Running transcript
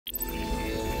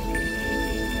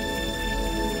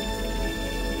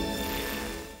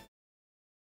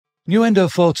Nuendo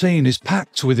 14 is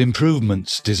packed with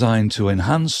improvements designed to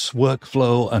enhance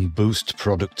workflow and boost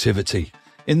productivity.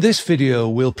 In this video,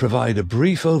 we'll provide a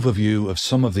brief overview of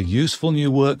some of the useful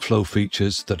new workflow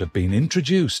features that have been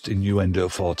introduced in Nuendo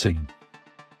 14.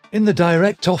 In the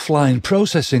direct offline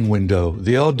processing window,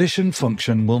 the Audition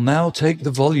function will now take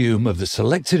the volume of the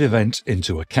selected event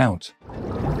into account.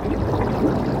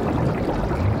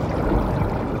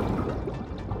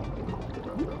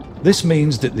 This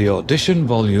means that the Audition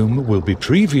volume will be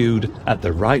previewed at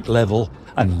the right level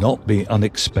and not be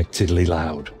unexpectedly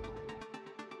loud.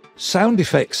 Sound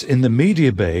effects in the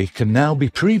MediaBay can now be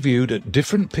previewed at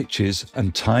different pitches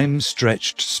and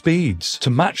time-stretched speeds to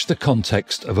match the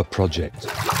context of a project.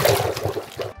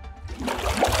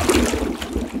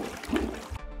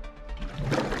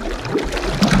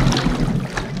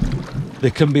 They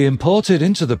can be imported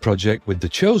into the project with the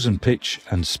chosen pitch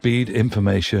and speed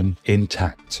information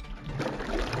intact.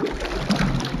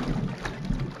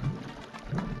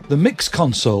 The Mix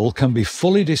Console can be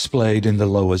fully displayed in the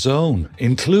lower zone,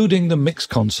 including the Mix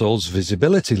Console's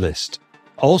visibility list.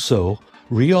 Also,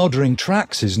 reordering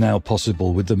tracks is now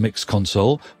possible with the Mix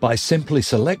Console by simply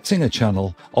selecting a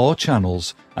channel or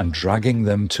channels and dragging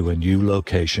them to a new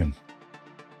location.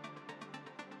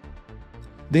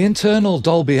 The internal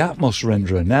Dolby Atmos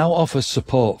renderer now offers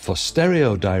support for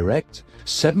Stereo Direct,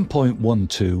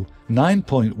 7.12,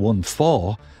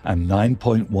 9.14 and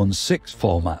 9.16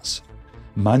 formats.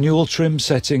 Manual trim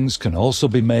settings can also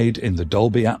be made in the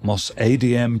Dolby Atmos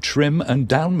ADM trim and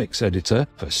downmix editor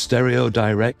for Stereo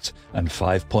Direct and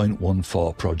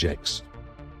 5.14 projects.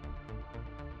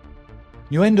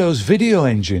 Nuendo's video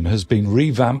engine has been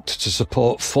revamped to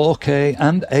support 4K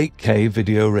and 8K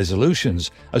video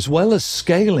resolutions, as well as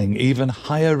scaling even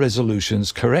higher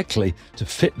resolutions correctly to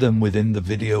fit them within the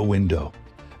video window.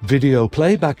 Video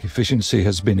playback efficiency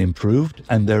has been improved,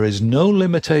 and there is no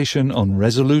limitation on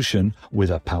resolution with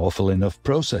a powerful enough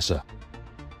processor.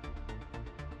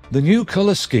 The new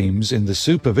color schemes in the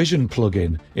SuperVision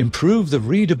plugin improve the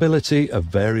readability of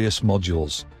various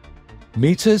modules.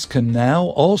 Meters can now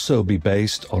also be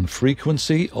based on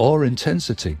frequency or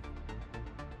intensity.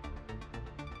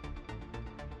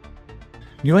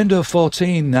 Nuendo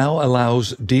 14 now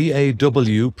allows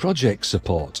DAWproject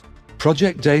Support.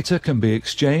 Project data can be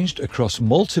exchanged across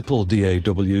multiple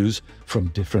DAWs from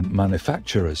different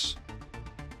manufacturers.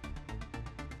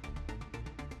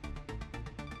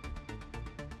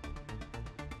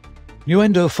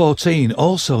 Nuendo 14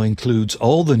 also includes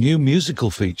all the new musical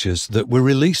features that were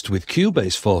released with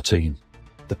Cubase 14.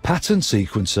 The pattern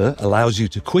sequencer allows you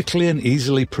to quickly and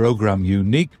easily program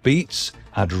unique beats,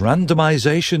 add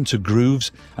randomization to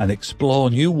grooves, and explore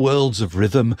new worlds of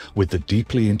rhythm with the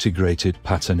deeply integrated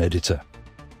pattern editor.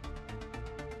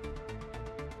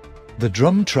 The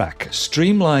drum track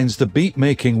streamlines the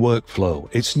beat-making workflow,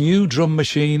 its new drum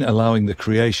machine allowing the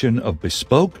creation of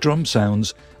bespoke drum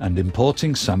sounds and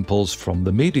importing samples from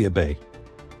the MediaBay.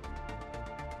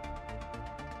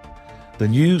 The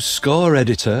new score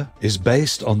editor is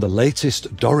based on the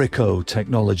latest Dorico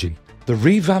technology. The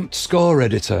revamped score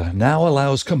editor now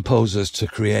allows composers to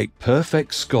create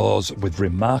perfect scores with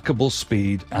remarkable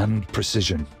speed and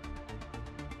precision.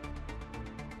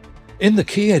 In the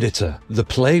key editor, the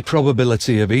play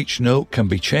probability of each note can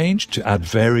be changed to add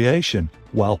variation,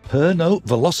 while per-note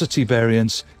velocity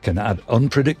variance can add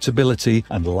unpredictability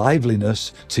and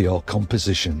liveliness to your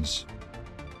compositions.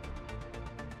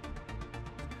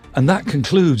 And that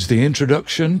concludes the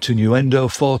introduction to Nuendo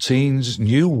 14's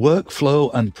new workflow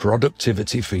and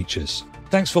productivity features.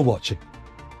 Thanks for watching.